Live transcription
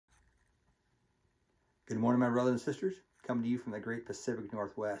Good morning, my brothers and sisters. Coming to you from the great Pacific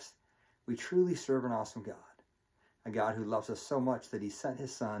Northwest. We truly serve an awesome God, a God who loves us so much that he sent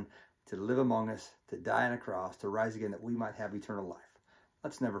his Son to live among us, to die on a cross, to rise again that we might have eternal life.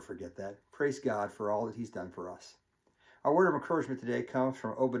 Let's never forget that. Praise God for all that he's done for us. Our word of encouragement today comes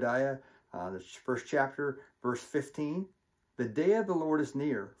from Obadiah, the first chapter, verse 15. The day of the Lord is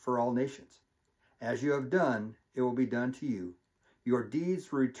near for all nations. As you have done, it will be done to you. Your deeds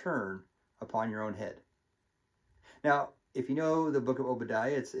will return upon your own head. Now, if you know the book of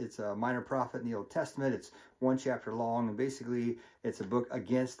Obadiah, it's a minor prophet in the Old Testament. It's one chapter long, and basically it's a book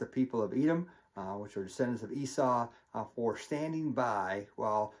against the people of Edom, which are descendants of Esau, for standing by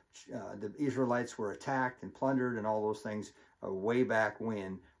while the Israelites were attacked and plundered and all those things way back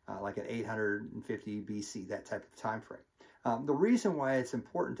when, like in 850 BC, that type of time frame. The reason why it's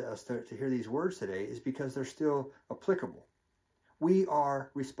important to us to hear these words today is because they're still applicable. We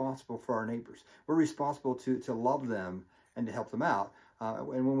are responsible for our neighbors. We're responsible to love them and to help them out. And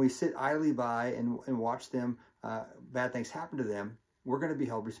when we sit idly by and watch them, bad things happen to them, we're going to be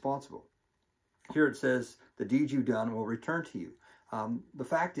held responsible. Here it says, the deeds you've done will return to you. The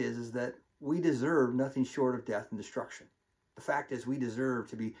fact is that we deserve nothing short of death and destruction. The fact is we deserve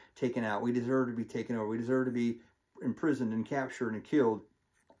to be taken out. We deserve to be taken over. We deserve to be imprisoned and captured and killed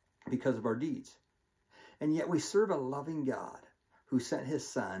because of our deeds. And yet we serve a loving God who sent his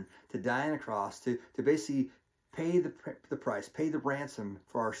Son to die on a cross to basically pay the price, pay the ransom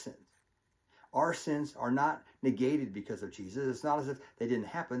for our sins. Our sins are not negated because of Jesus. It's not as if they didn't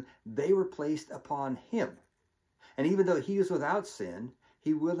happen. They were placed upon him. And even though he was without sin,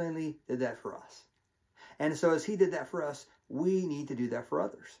 he willingly did that for us. And so as he did that for us, we need to do that for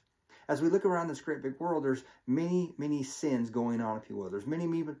others. As we look around this great big world, there's many, many sins going on, if you will. There's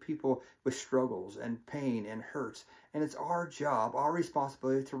many people with struggles and pain and hurts. And it's our job, our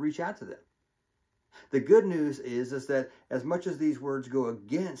responsibility to reach out to them. The good news is that as much as these words go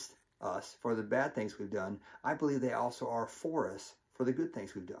against us for the bad things we've done, I believe they also are for us for the good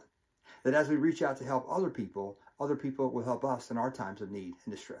things we've done. That as we reach out to help other people will help us in our times of need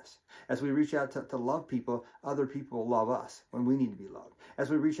and distress. As we reach out to love people, other people will love us when we need to be loved. As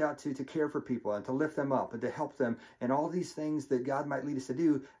we reach out to care for people and to lift them up and to help them and all these things that God might lead us to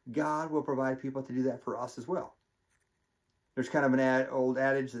do, God will provide people to do that for us as well. There's kind of an old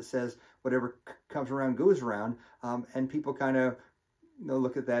adage that says whatever comes around goes around, and people kind of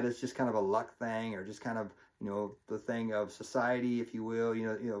look at that as just kind of a luck thing or just kind of the thing of society, if you will,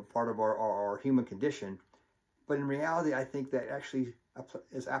 part of our human condition. But in reality, I think that actually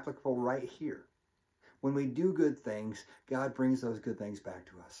is applicable right here. When we do good things, God brings those good things back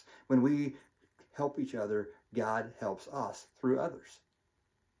to us. When we help each other, God helps us through others.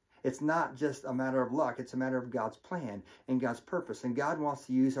 It's not just a matter of luck. It's a matter of God's plan and God's purpose. And God wants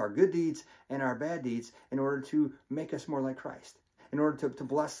to use our good deeds and our bad deeds in order to make us more like Christ, in order to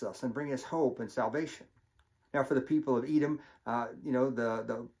bless us and bring us hope and salvation. Now, for the people of Edom,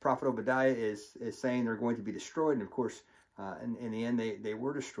 the prophet Obadiah is saying they're going to be destroyed. And of course, in the end, they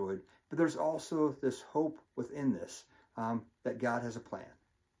were destroyed. But there's also this hope within this, that God has a plan,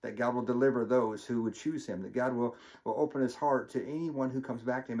 that God will deliver those who would choose him, that God will open his heart to anyone who comes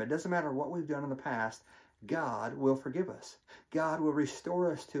back to him. It doesn't matter what we've done in the past. God will forgive us. God will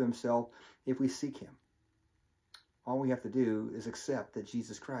restore us to himself if we seek him. All we have to do is accept that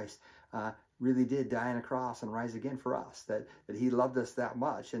Jesus Christ really did die on a cross and rise again for us, that he loved us that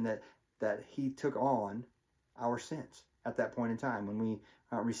much, and that he took on our sins at that point in time when we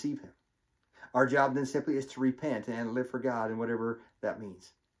receive him. Our job then simply is to repent and live for God and whatever that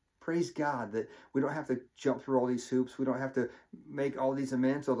means. Praise God that we don't have to jump through all these hoops. We don't have to make all these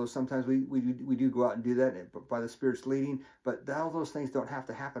amends, although sometimes we do go out and do that by the Spirit's leading. But all those things don't have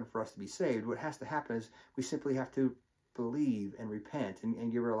to happen for us to be saved. What has to happen is we simply have to believe and repent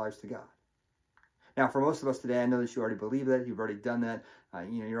and give our lives to God. Now, for most of us today, I know that you already believe that. You've already done that.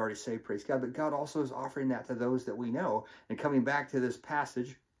 You're already saved, praise God. But God also is offering that to those that we know. And coming back to this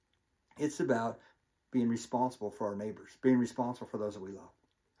passage, it's about being responsible for our neighbors, being responsible for those that we love.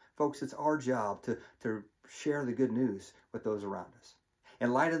 Folks, it's our job to share the good news with those around us.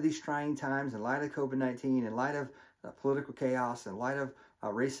 In light of these trying times, in light of COVID-19, in light of political chaos, in light of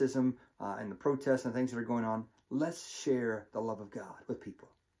racism and the protests and things that are going on, let's share the love of God with people.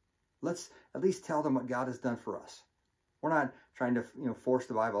 Let's at least tell them what God has done for us. We're not trying to force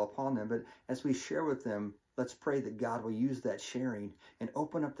the Bible upon them, but as we share with them, let's pray that God will use that sharing and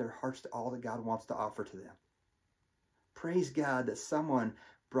open up their hearts to all that God wants to offer to them. Praise God that someone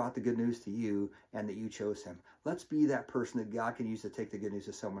brought the good news to you and that you chose him. Let's be that person that God can use to take the good news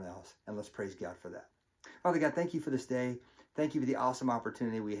to someone else, and let's praise God for that. Father God, thank you for this day. Thank you for the awesome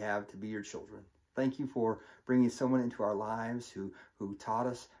opportunity we have to be your children. Thank you for bringing someone into our lives who taught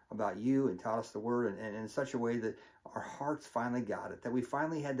us about you and taught us the word and in such a way that our hearts finally got it, that we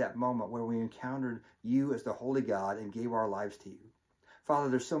finally had that moment where we encountered you as the holy God and gave our lives to you. Father,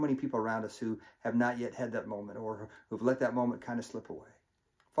 there's so many people around us who have not yet had that moment or who've let that moment kind of slip away.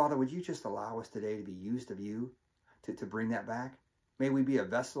 Father, would you just allow us today to be used of you to bring that back? May we be a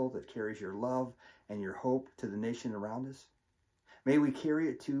vessel that carries your love and your hope to the nation around us. May we carry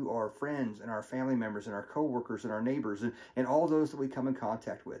it to our friends and our family members and our co-workers and our neighbors and all those that we come in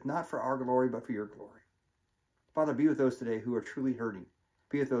contact with, not for our glory, but for your glory. Father, be with those today who are truly hurting.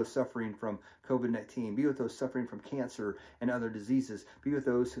 Be with those suffering from COVID-19. Be with those suffering from cancer and other diseases. Be with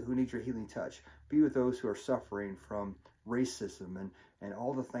those who need your healing touch. Be with those who are suffering from racism and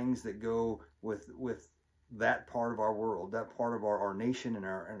all the things that go with that part of our world, that part of our nation and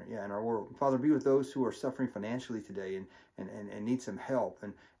our world. Father, be with those who are suffering financially today and need some help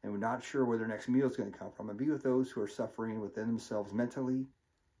and we're not sure where their next meal is going to come from. And be with those who are suffering within themselves mentally.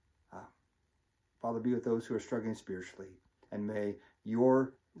 Father, be with those who are struggling spiritually. And may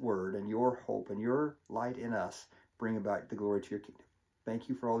your word and your hope and your light in us bring about the glory to your kingdom. Thank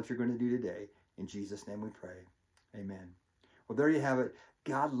you for all that you're going to do today. In Jesus' name we pray. Amen. Well, there you have it.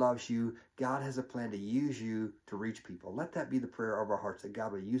 God loves you. God has a plan to use you to reach people. Let that be the prayer of our hearts, that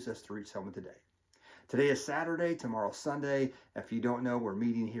God will use us to reach someone today. Today is Saturday. Tomorrow's Sunday. If you don't know, we're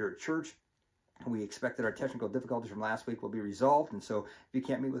meeting here at church. We expect that our technical difficulties from last week will be resolved. And so if you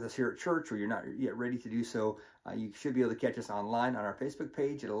can't meet with us here at church or you're not yet ready to do so, you should be able to catch us online on our Facebook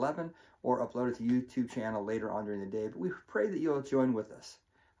page at 11 or upload it to YouTube channel later on during the day. But we pray that you'll join with us.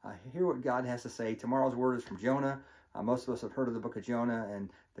 Hear what God has to say. Tomorrow's word is from Jonah. Most of us have heard of the book of Jonah and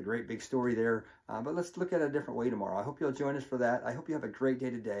the great big story there. But let's look at it a different way tomorrow. I hope you'll join us for that. I hope you have a great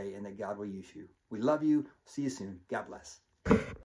day today and that God will use you. We love you. See you soon. God bless.